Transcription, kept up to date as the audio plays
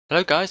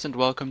Hello guys and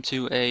welcome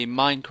to a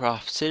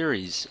Minecraft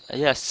series.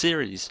 Yes,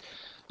 series.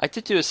 I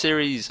did do a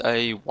series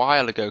a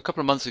while ago, a couple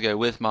of months ago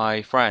with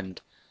my friend.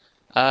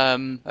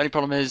 Only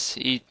problem is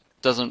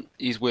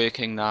he's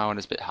working now and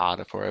it's a bit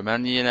harder for him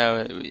and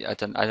I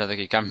don't think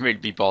he can really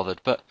be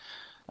bothered. But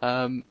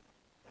um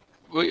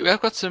we've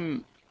got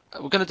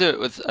we're gonna do it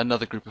with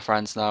another group of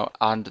friends now,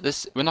 and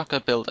this we're not gonna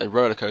build a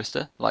roller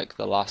coaster like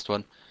the last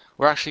one.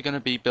 We're actually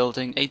gonna be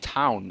building a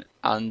town,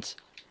 and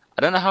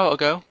I don't know how it'll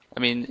go. I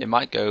mean, it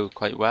might go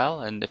quite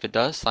well, and if it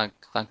does, thank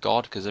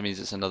God, because it means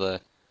it's another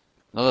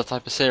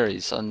type of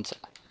series. And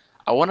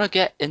I want to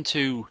get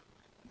into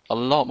a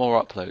lot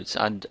more uploads,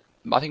 and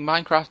I think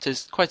Minecraft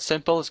is quite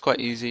simple, it's quite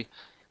easy,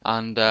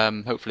 and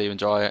hopefully you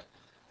enjoy it.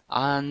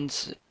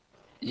 And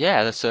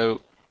yeah, we're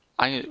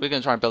going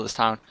to try and build this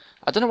town.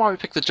 I don't know why we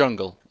picked the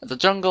jungle. The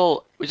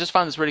jungle, we just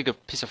found this really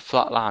good piece of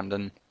flat land,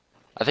 and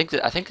I think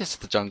this is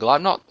the jungle.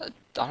 I'm not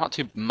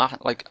too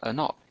I'm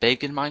not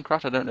big in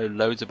Minecraft. I don't know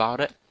loads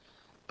about it,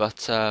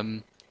 but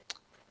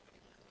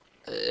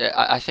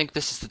I think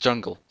this is the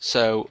jungle.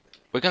 So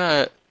we're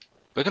gonna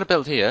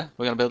build here.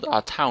 We're gonna build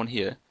our town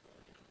here,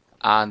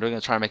 and we're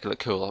gonna try and make it look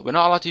cool. We're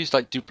not allowed to use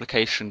like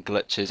duplication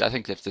glitches. I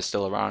think if they're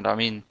still around. I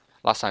mean,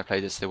 last time I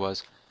played this, there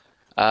was.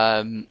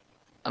 Um,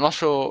 I'm not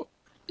sure.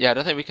 Yeah, I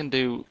don't think we can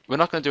do. We're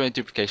not going to do any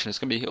duplication. It's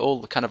going to be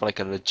all kind of like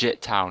a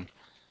legit town.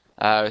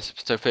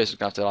 So first we're going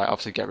to have to like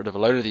obviously get rid of a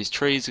load of these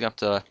trees. We're going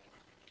to have to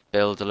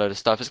build a load of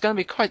stuff. It's going to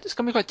be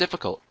quite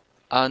difficult.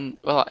 And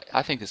well,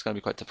 I think it's going to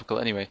be quite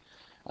difficult anyway.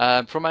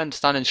 From my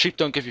understanding, sheep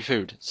don't give you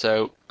food,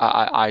 so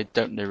I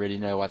don't really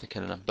know why they're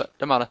killing them, but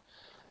don't matter.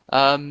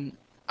 I'm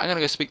going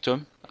to go speak to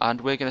him, and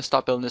we're going to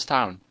start building this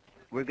town.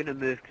 We're gonna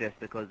move, Chris,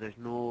 because there's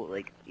no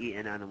like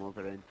eating animals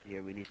around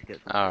here. We need to get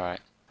some. All right.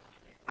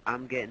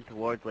 I'm getting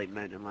towards like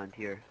mountain land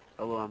here,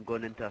 although I'm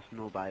going into a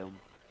snow biome.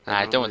 Nah,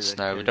 I don't want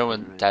snow. We don't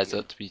want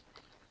desert to be.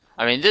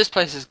 I mean, this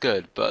place is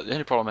good, but the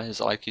only problem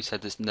is, like you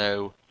said, there's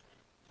no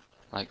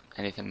like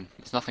anything.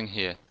 There's nothing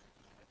here.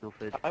 No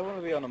food. I want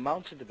to be on a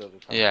mountain to build a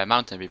town. Yeah,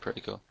 mountain would be pretty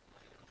cool.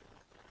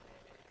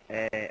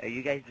 Are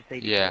you guys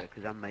beside Yeah. each other?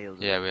 Because I'm miles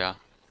Yeah, away. we are.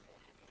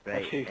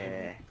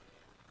 Right.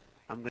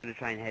 I'm gonna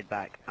try and head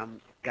back.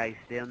 Guys,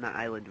 stay on that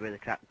island where the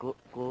go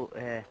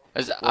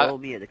follow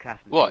me at the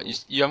crafting What? table.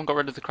 You haven't got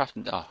rid of the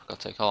crafting? Oh,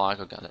 God's sake! Hold on, I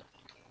go get it.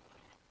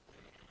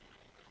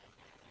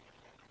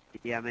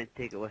 Yeah, I meant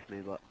to take it with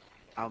me, but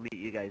I'll meet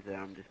you guys there.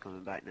 I'm just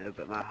coming back now.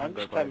 But my I'm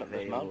hunger just bar is climbing up this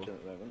very low. mountain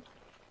at the moment.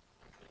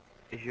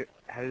 Is your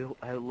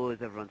how low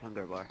is everyone's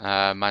hunger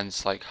bar?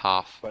 Mine's like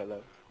half. Quite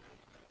low.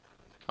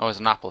 Oh, there's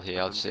an apple here.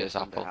 I'll I'm just see this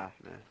just under apple. half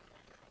now.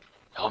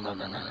 Oh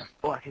no!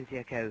 Oh, I can see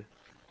a cow.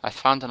 I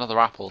found another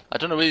apple. I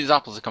don't know where these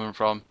apples are coming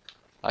from.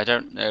 I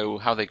don't know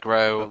how they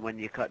grow. From when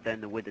you cut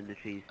down the wood in the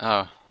trees.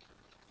 Oh,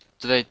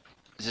 do they?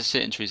 Is it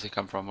certain trees they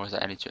come from, or is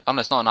it any tree? Oh no,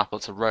 it's not an apple.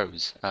 It's a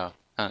rose. Oh,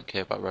 I don't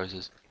care about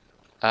roses.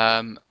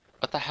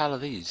 What the hell are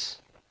these?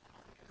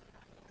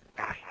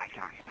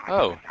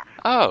 Oh,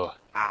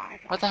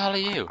 what the hell are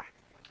you?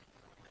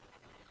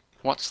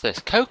 What's this?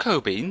 Cocoa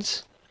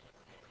beans?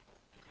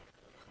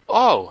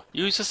 Oh,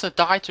 use as a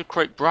dye to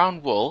create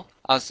brown wool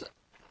as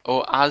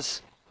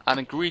an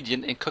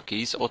ingredient in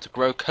cookies or to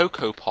grow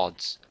cocoa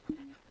pods.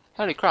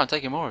 Holy crap, I'm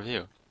taking more of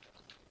you.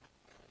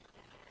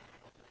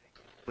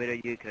 Where are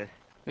you, Chris?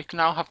 We can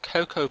now have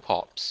cocoa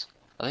pops.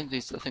 I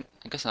guess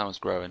that one's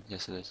growing.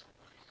 Yes, it is.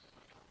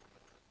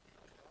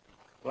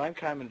 Well, I'm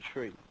climbing a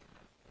tree.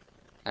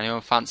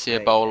 Anyone fancy a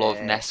Right, bowl of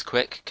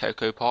Nesquik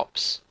Cocoa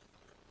Pops?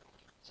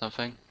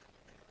 Something?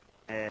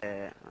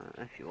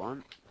 If you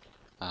want.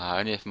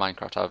 Only if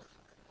Minecraft have.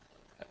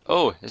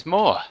 Oh, there's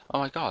more! Oh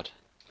my god.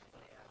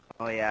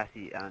 Oh yeah, I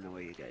see. I know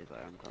where you guys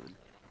are. I'm coming.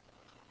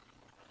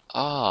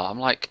 Ah, I'm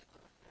like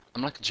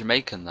a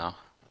Jamaican now.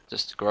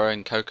 Just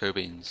growing cocoa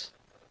beans.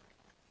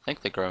 I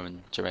think they grow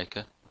in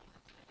Jamaica.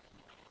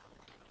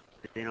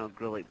 Did they not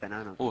grow like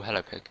bananas? Oh,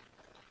 hello pig.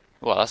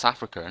 Well, that's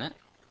Africa, isn't it?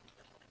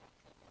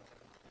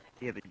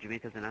 Yeah, but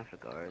Jamaica's in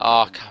Africa. Or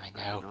Oh, is it Cammy, in-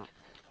 no. not?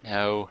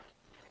 No.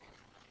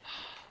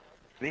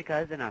 Jamaica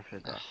is in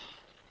Africa.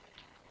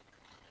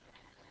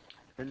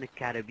 It's in the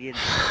Caribbean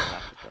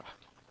part of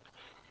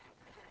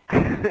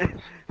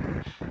Africa.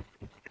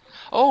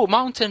 Oh,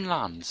 mountain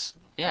lands.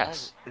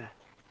 Yes.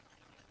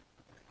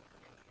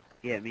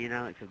 Yeah, me and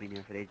Alex have been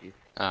here for ages.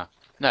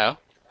 No.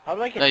 How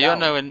do I get No, you're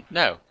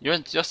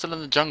down? you're still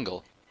in the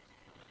jungle.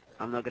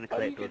 I'm not gonna How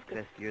do you collect those,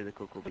 get Chris. You're the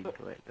cocoa bean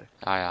collector.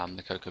 I am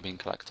the cocoa bean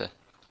collector.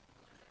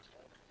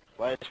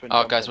 Why is it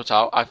Oh, guys, watch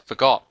out! I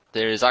forgot.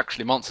 There is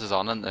actually monsters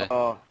on, isn't there?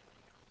 Oh,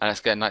 And it's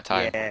getting night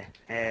time.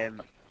 yeah.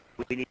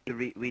 We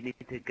need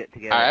to get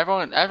together. Alright,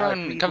 everyone, where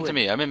you come to going?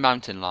 me. I'm in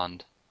mountain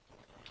land.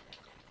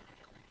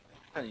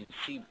 I need to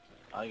see.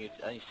 I need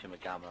to see my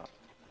camera.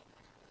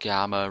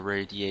 Gamma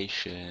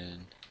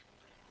radiation.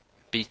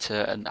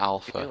 Beta and You're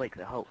alpha. like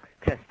the Hulk.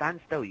 Chris, stand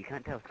still. You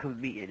can't tell us come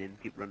meeting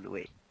and keep running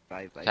away.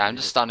 Bye. Yeah, I'm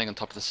just standing on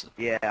top of this.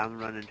 Yeah, I'm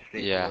running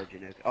straight Yeah. towards you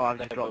now. Oh, I've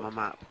just dropped my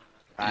map.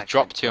 You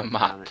dropped your God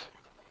damn map. it.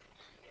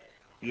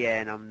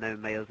 Yeah, and I'm now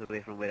miles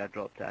away from where I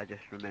dropped it. I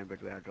just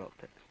remembered where I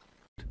dropped it.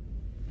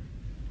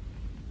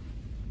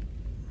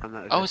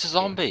 Oh, it's a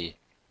zombie.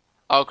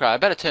 Oh crap! I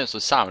better turn up the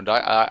sound.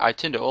 I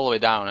turned it all the way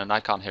down and I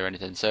can't hear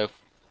anything. So if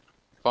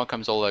one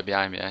comes all the way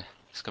behind me,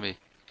 it's gonna be a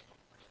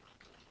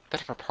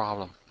bit of a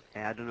problem.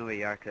 Yeah, I don't know where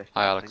you are, Chris.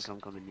 Hi, I Alex. think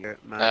I'm coming near.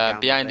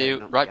 Behind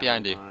you, right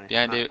behind you,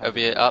 behind you, over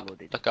here, up,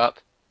 look up.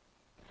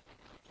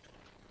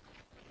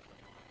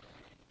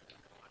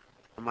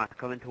 I'm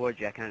coming towards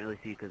you. I can't really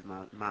see because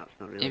my map's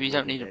not really. Yeah, but you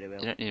don't need very well.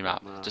 you don't need a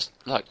map. Just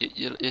look,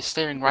 you're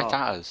staring right at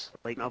us.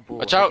 Like a bow.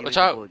 Watch out! Watch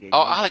out!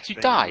 Oh, Alex, you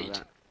died.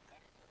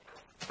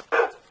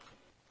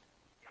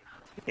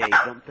 Yeah, he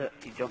jumped it.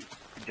 He jumped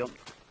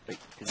like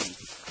to me.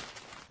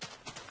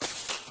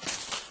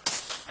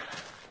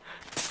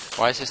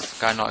 Why is this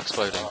guy not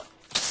exploding?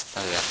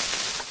 Oh yeah.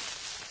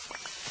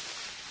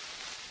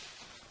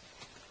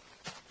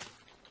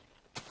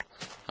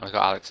 Oh, we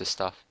got Alex's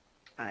stuff.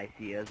 I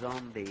see a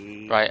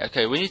zombie. Right.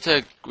 Okay. We need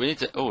to.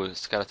 Oh, a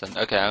skeleton.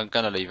 Okay, I'm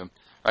gonna leave him.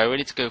 Right. We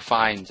need to go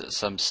find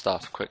some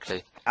stuff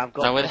quickly. I've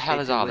got now, where the hell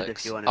is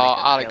Alex? Oh,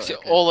 Alex, you're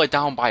all the way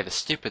down by the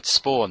stupid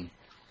spawn.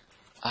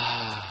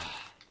 Ah.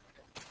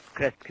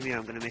 Chris, come here.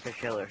 I'm gonna make a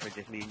shelter for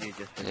just me and you.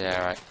 Just.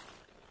 Yeah. Right.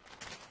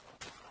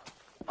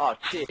 Oh,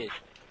 cheers.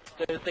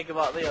 Don't think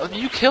about the other. Well,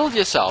 you killed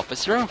yourself.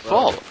 It's your own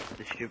fault.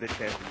 The stupid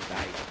person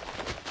died.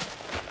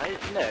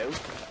 No.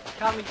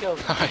 Can't be killed.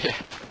 Oh yeah.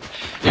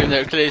 Even though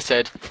it clearly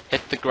said,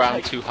 hit the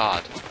ground too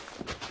hard.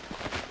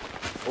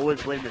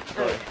 Always blame the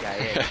Scottish guy,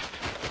 eh?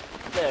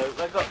 No,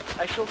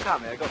 I saw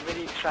Cammy, I got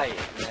really excited,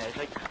 and it's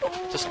like,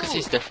 oh! Just because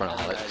he's different,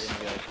 Alex. I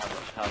didn't realise how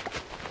much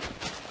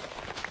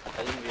health.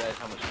 I didn't realise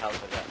how much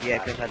health I got.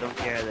 Yeah, because I don't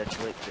care that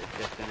glitch, it's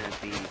just gonna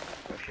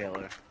be a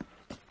shelter.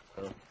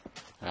 So.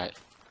 Right.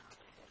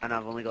 And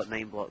I've only got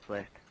 9 blocks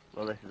left.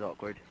 Well, this is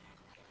awkward.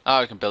 Oh,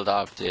 I can build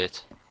out of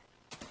dirt.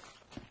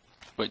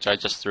 Which I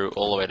just threw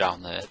all the way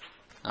down there.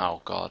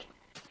 Oh, God.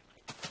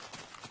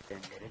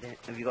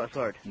 Have you got a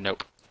sword?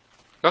 Nope.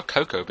 Got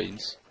cocoa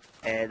beans.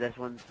 This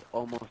one's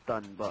almost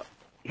done, but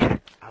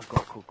I've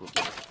got cocoa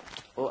beans.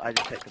 Oh, I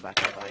just picked it back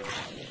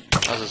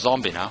up. There's a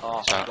zombie now.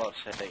 Oh, So, for God's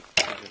sake,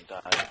 he's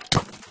gonna die.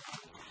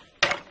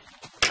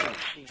 Oh,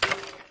 Jesus.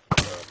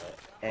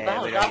 Where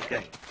hell are is you that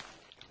going?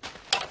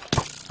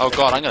 oh,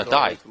 God, I'm gonna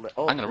die.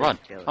 Oh, I'm gonna run.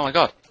 kill him. Oh, my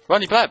God.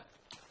 Run, you pleb!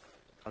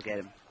 I'll get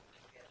him.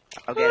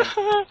 I'll get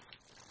him.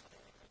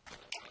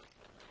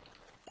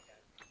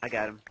 I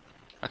got him.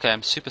 Okay,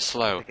 I'm super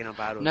slow. Picking up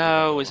arrows.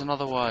 No, there's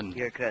another one.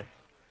 Here, Chris.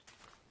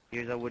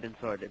 Here's a wooden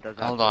sword. It does.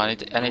 Hold on, I need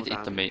to no eat the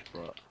damage, meat.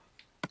 but-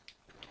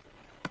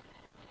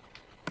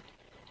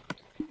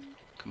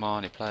 Come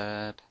on, you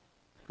pleb.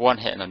 One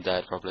hit and I'm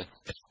dead, probably.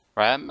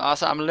 Right, I'm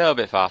a little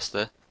bit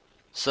faster.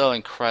 Still You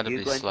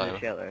incredibly go into slow. the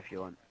shelter if you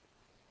want.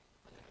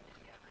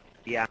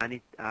 Yeah, I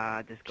need.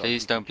 Just got.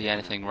 Please don't be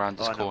anything around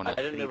this Oh, no, corner.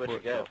 I don't know where to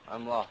go.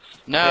 I'm lost.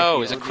 No,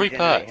 Chris, it's a you only creeper.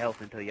 generate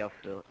health until you have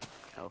full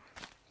health.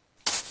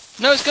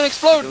 No, it's gonna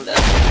explode! Don't generate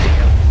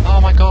health. Oh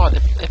my God,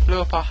 it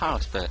blew up our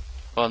house, but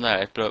well, no,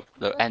 it blew up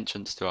the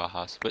entrance to our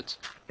house. Which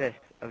Chris,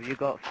 have you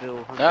got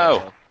full hunger No.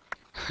 health?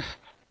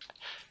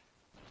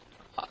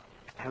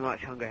 How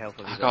much hunger health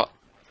have you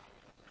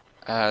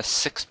I got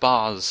 6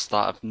 bars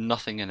that have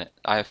nothing in it.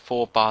 I have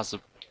 4 bars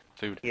of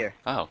food. Here.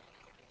 Oh,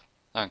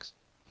 thanks.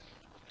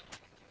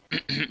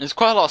 There's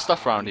quite a lot of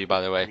stuff around here, by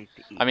the I way. need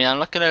to eat. I mean, I'm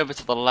looking over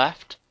to the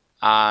left,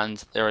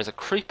 and there is a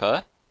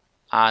creeper,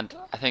 and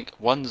I think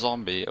 1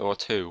 zombie or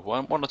 2,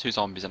 one or 2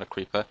 zombies and a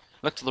creeper.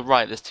 Look to the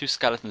right. There's 2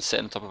 skeletons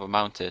sitting on top of a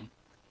mountain.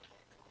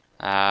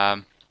 I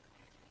think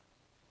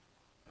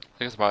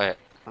that's about it.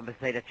 I'm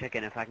beside a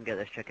chicken. If I can get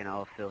this chicken,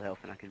 I'll have full health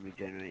and I can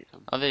regenerate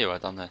some Oh, there you are,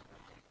 down there.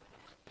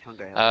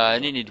 hunger health. I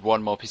only need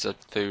 1 more piece of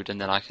food, and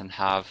then I can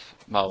have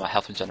well, my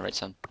health regenerate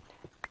some.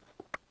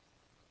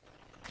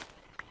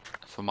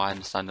 For my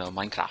understanding of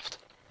Minecraft.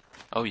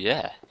 Oh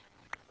yeah.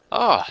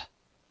 Oh,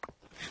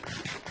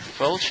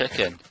 full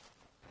chicken.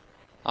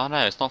 Oh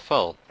no, it's not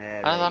full.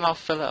 And then I'll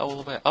fill it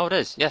all the way. Oh, it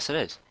is. Yes, it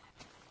is.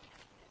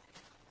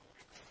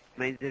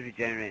 Mine's is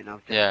regenerating. I've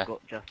just Yeah.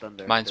 got just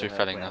under. Mine's full health.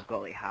 refilling Wait, now. I've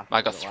got like half.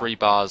 I got of the 3 last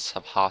bars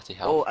of hearty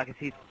health. Oh, I can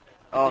see.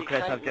 Oh, The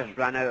Chris, I've just excitement.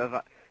 ran out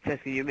of.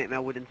 Chris, can you make me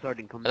a wooden sword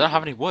and come? I don't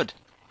have any wood.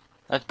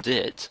 I have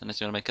dirt, unless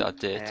you want to make it out of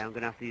dirt. I'm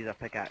gonna have to use a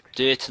pickaxe.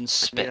 Dirt and I need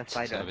spit. a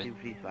spider. so I've seen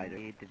 3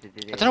 spiders.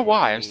 I don't know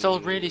why, I'm still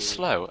really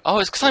slow. Oh,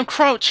 it's because I'm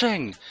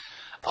crouching!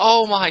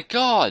 Oh my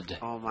God!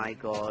 Oh my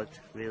God!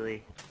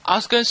 Really? I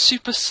was going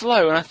super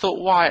slow and I thought,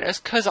 why? It's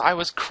because I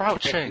was Chris, come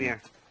crouching!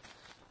 here.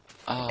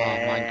 Oh,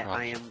 I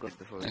Minecraft. am good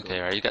before we Okay,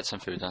 go. right, you get some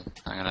food then.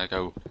 I'm gonna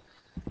go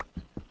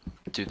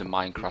do the You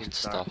Minecraft can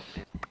start.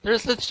 stuff. There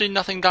is literally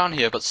nothing down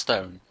here but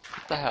stone.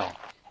 What the hell?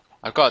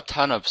 I've got a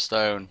ton of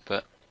stone,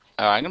 but...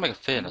 Alright, I'm gonna make a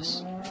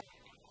furnace.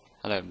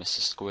 Hello, Mr.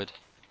 Squid.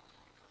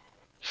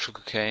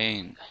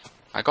 Sugarcane.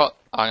 I'm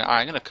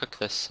gonna cook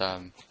this,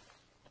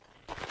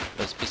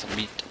 this piece of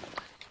meat.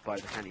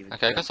 Spiders can't even.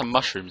 Okay, I got some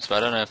mushrooms, but I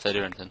don't know if they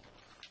do anything.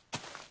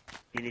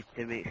 You need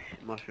to make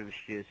mushroom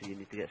stew, so you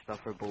need to get stuff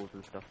for bowls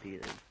and stuff to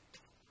eat them.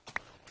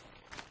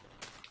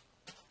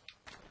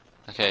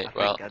 Okay, I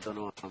well, think, I don't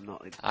know. I'm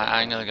not.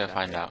 I'm gonna go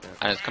find out.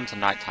 And it's come to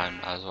night time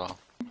as well.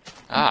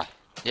 Ah,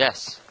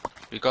 yes.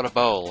 We've got a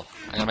bowl.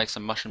 I'm gonna make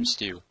some mushroom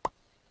stew.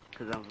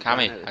 because I'm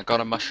Cammy, I got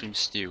a mushroom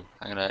stew.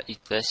 I'm gonna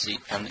eat this,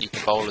 and eat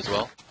the bowl as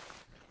well.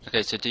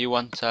 Okay, so do you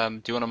want a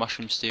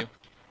mushroom stew?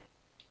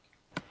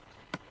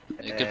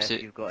 It gives if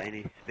it. you've got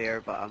any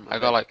spare, but I'm I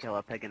about got like. to kill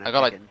a pig and I a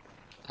got like. chicken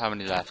How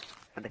many left?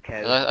 and a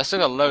cow. I still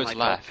got Oh loads my God,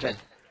 left.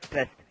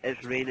 Pissed.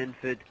 It's raining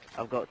food.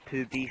 I've got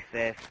 2 beef,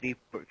 3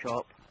 pork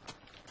chop.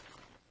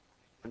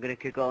 I'm gonna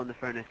cook all in the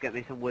furnace. Get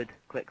me some wood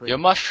quickly. Your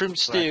mushroom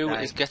before I stew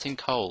die. is getting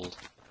cold.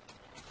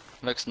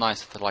 Looks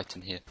nice with the light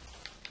in here.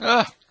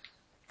 Ah!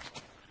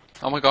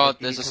 Oh my God!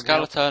 Do you There's a need some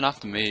help? skeleton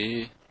after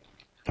me.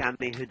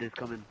 Cammy Hood is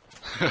coming.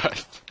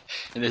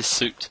 In his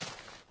suit.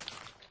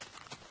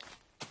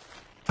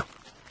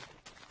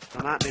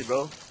 Come at me,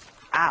 bro.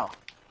 Ow.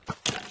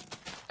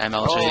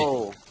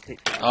 MLG.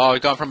 Oh. We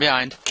got him from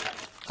behind.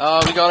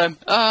 Oh, we got him.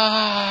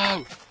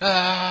 Oh!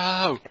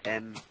 Oh!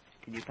 Can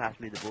you pass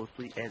me the bows,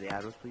 please? The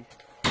arrows, please.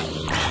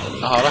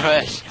 Oh, look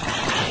at this.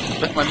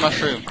 Look at my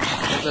mushroom.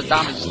 What's the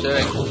damage it's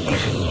doing?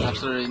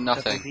 Absolutely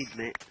nothing. Feed,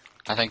 mate.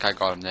 I think I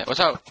got him there. Watch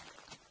out!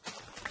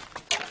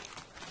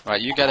 Right,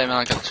 you get him and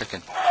I get the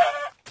chicken.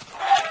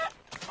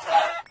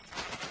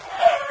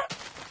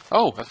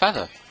 Oh, a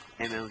feather.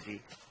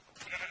 MLG.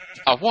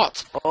 Oh,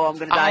 what? Oh, I'm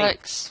gonna die.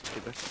 Alex!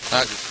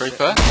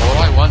 Creeper, all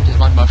I want is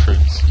my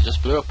mushrooms. You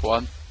just blew up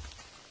one.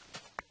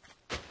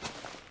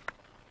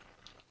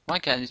 Am I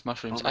getting these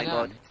mushrooms Oh my again?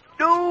 God.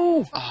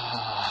 No!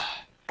 Ah.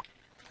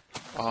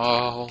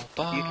 All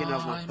by You can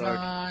have my sword.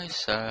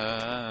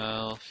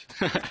 myself.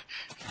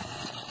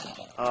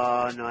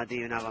 Oh no, I don't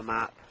even have a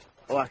map.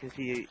 Oh, I can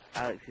see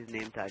Alex's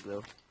name tag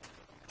though.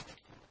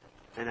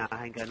 And I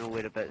think I know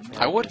whereabouts.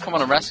 I would come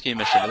on a rescue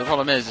mission, but the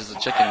problem is there's a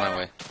chicken in my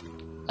way.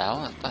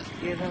 That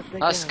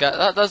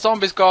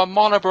zombie's got a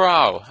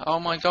monobrow! Oh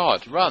my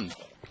God, run!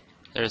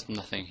 There is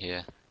nothing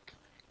here.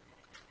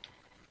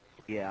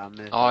 Yeah, I'm.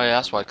 Oh yeah,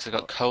 that's why, because I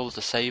got coal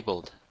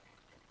disabled.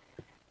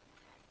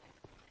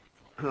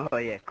 Oh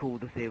yeah, cool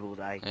disabled.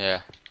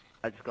 Yeah.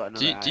 I just got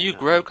another. Do you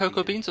grow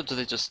cocoa beans, or do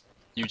they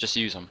you just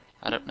use them?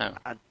 I don't know.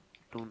 I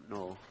don't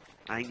know.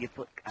 I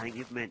think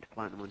you've meant to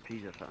plant them on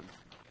trees or something.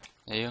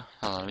 Are you?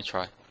 Hold on, let me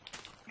try.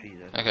 Trees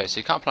or Okay, something. so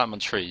you can't plant them on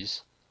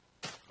trees.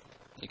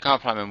 You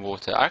can't plant them in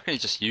water. I reckon you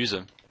just use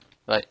them.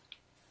 Like,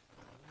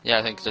 yeah,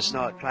 I think just.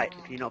 No, try.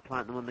 Can you not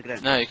plant them on the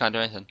ground? No, you can't do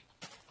anything.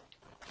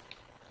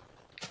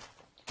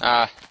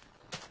 I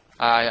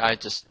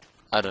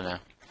don't know.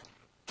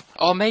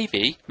 Or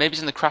maybe it's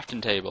in the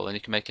crafting table and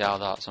you can make it out of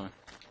that or something.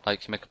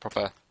 Like, you can make a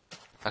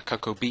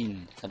cocoa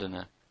bean. I don't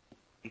know.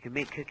 You can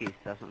make cookies.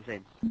 That's what I'm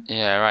saying.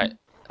 Yeah, right.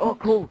 Oh,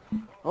 cool.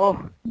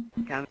 Oh,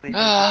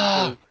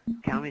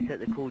 Cammy's hit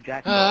the cool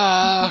jackpot.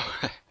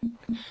 Oh.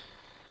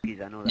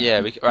 Cookies, I know that.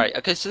 Yeah, right.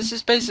 Okay, so this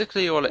is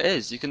basically all it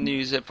is. You can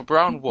use it for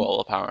brown wool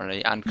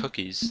apparently and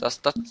cookies.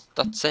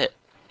 That's it.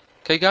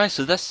 Okay, guys.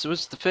 So this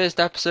was the first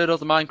episode of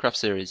the Minecraft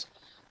series.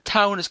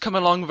 Town is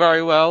coming along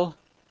very well.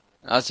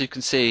 As you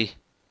can see,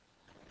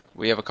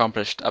 we have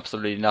accomplished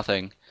absolutely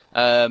nothing.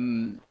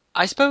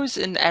 I suppose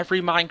in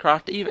every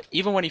Minecraft,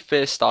 even when you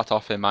first start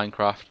off in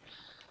Minecraft,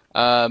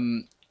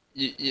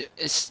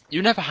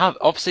 you never have.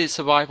 Obviously, it's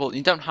survival.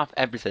 You don't have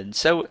everything.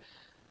 So,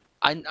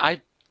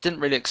 I didn't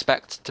really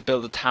expect to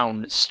build a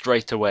town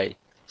straight away.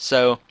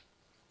 So,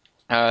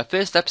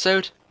 first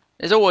episode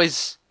is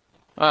always,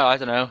 well, I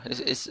don't know.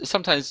 It's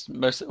sometimes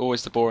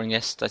always the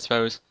boringest, I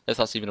suppose. If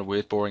that's even a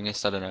word,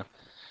 boringest. I don't know.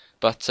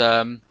 But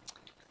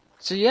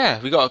so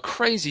yeah, we got a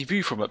crazy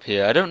view from up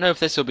here. I don't know if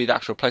this will be the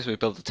actual place where we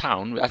build the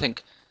town. I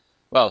think,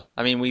 well,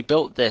 I mean, we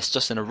built this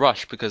just in a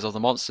rush because of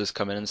the monsters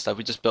coming and stuff.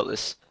 We just built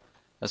this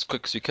as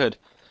quick as we could.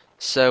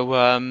 So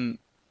I'm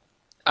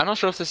not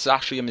sure if this is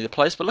actually going to be the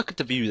place, but look at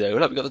the view though.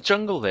 Look, we got the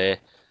jungle there,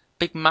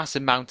 big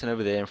massive mountain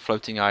over there, and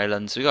floating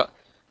islands. We got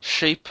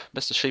sheep,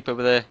 Mr. Sheep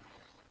over there.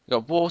 We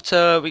got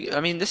water. I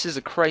mean, this is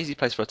a crazy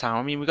place for a town.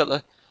 I mean, we got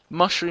the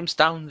mushrooms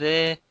down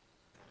there.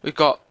 We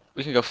can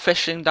go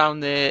fishing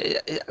down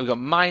there. We got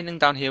mining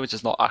down here, which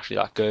is not actually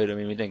that good. I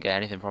mean, we didn't get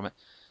anything from it.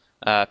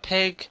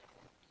 Pig,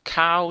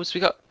 cows.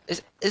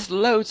 It's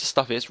loads of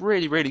stuff here. It's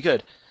really, really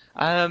good.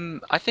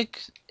 I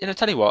think,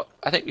 tell you what,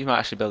 I think we might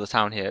actually build a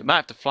town here. Might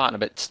have to flatten a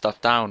bit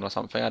stuff down or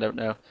something. I don't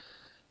know,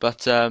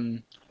 but I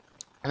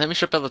think we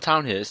should build a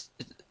town here. It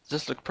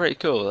does look pretty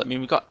cool. I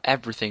mean, we've got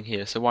everything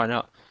here, so why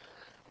not?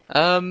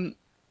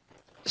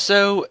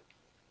 So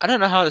I don't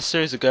know how this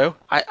series will go.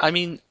 I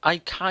mean,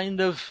 I'm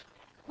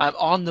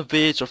on the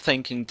verge of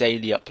thinking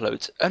daily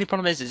uploads. Only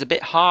problem is it's a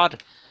bit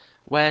hard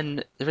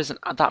when there isn't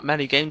that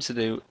many games to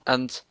do,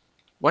 and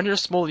when you're a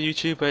small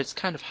YouTuber, it's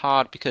kind of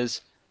hard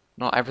because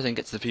not everything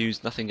gets the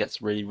views, nothing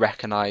gets really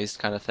recognised,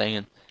 kind of thing,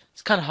 and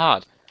it's kind of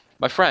hard.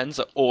 My friends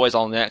are always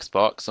on the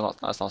Xbox, so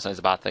that's not saying it's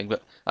a bad thing,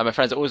 but my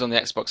friends are always on the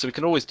Xbox, so we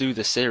can always do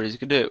this series. We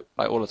can do it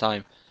like all the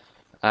time.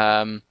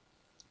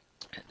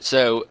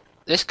 So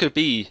this could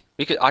be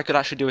I could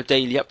actually do a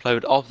daily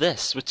upload of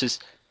this, which is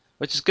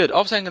good.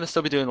 Obviously, I'm going to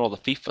still be doing all the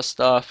FIFA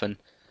stuff and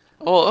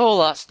all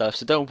that stuff,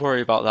 so don't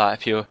worry about that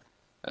if you're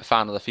a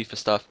fan of the FIFA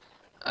stuff.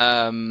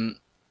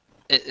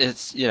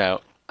 It's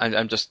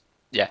I'm just,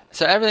 yeah.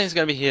 So everything's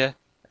going to be here,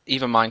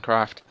 even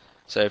Minecraft.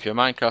 So if you're a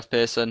Minecraft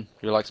person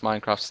who likes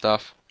Minecraft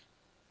stuff,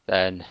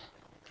 then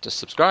just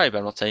subscribe.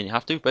 I'm not saying you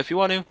have to, but if you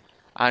want to,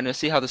 and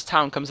see how this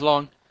town comes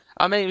along,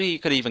 and maybe you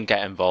could even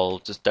get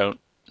involved. Just don't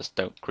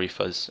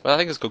grief us. Well, I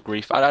think it's called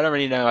grief. I don't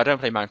really know. I don't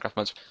play Minecraft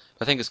much.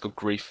 But I think it's called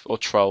grief or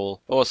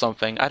troll or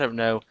something. I don't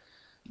know.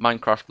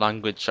 Minecraft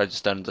language. I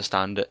just don't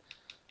understand it.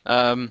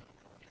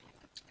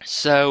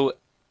 So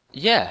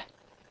yeah,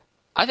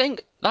 I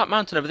think that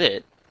mountain over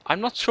there.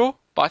 I'm not sure,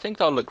 but I think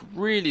that'll look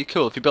really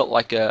cool if you built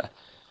like a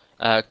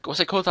what's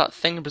it called, that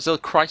thing in Brazil,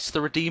 Christ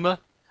the Redeemer?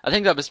 I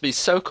think that must be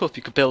so cool if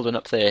you could build one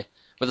up there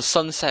with the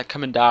sunset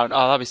coming down.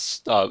 Oh, that'd be.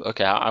 Oh,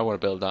 okay, I want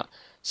to build that.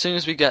 As soon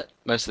as we get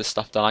most of this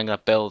stuff done, I'm gonna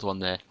build one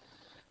there.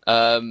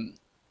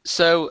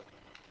 So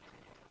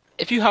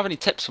if you have any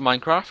tips for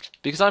Minecraft,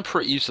 because I'm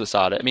pretty useless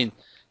at it. I mean,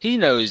 he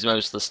knows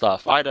most of the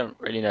stuff. I don't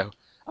really know.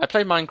 I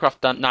play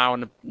Minecraft now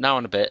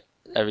and a bit,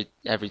 every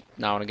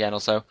now and again or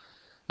so.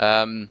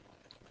 And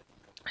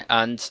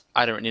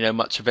I don't really know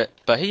much of it,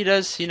 but he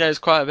does. He knows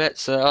quite a bit,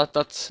 so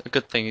that's a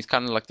good thing. He's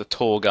kind of like the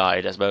tour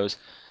guide, I suppose.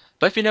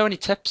 But if you know any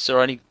tips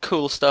or any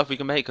cool stuff we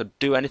can make or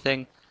do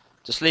anything,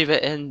 just leave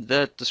it in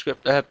the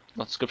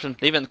not description.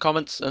 Leave it in the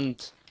comments,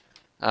 and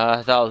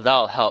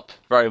that'll help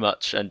very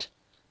much, and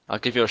I'll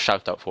give you a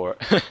shout out for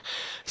it.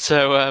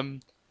 So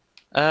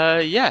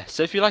yeah.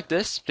 So if you like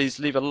this, please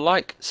leave a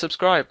like,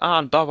 subscribe,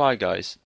 and bye bye, guys.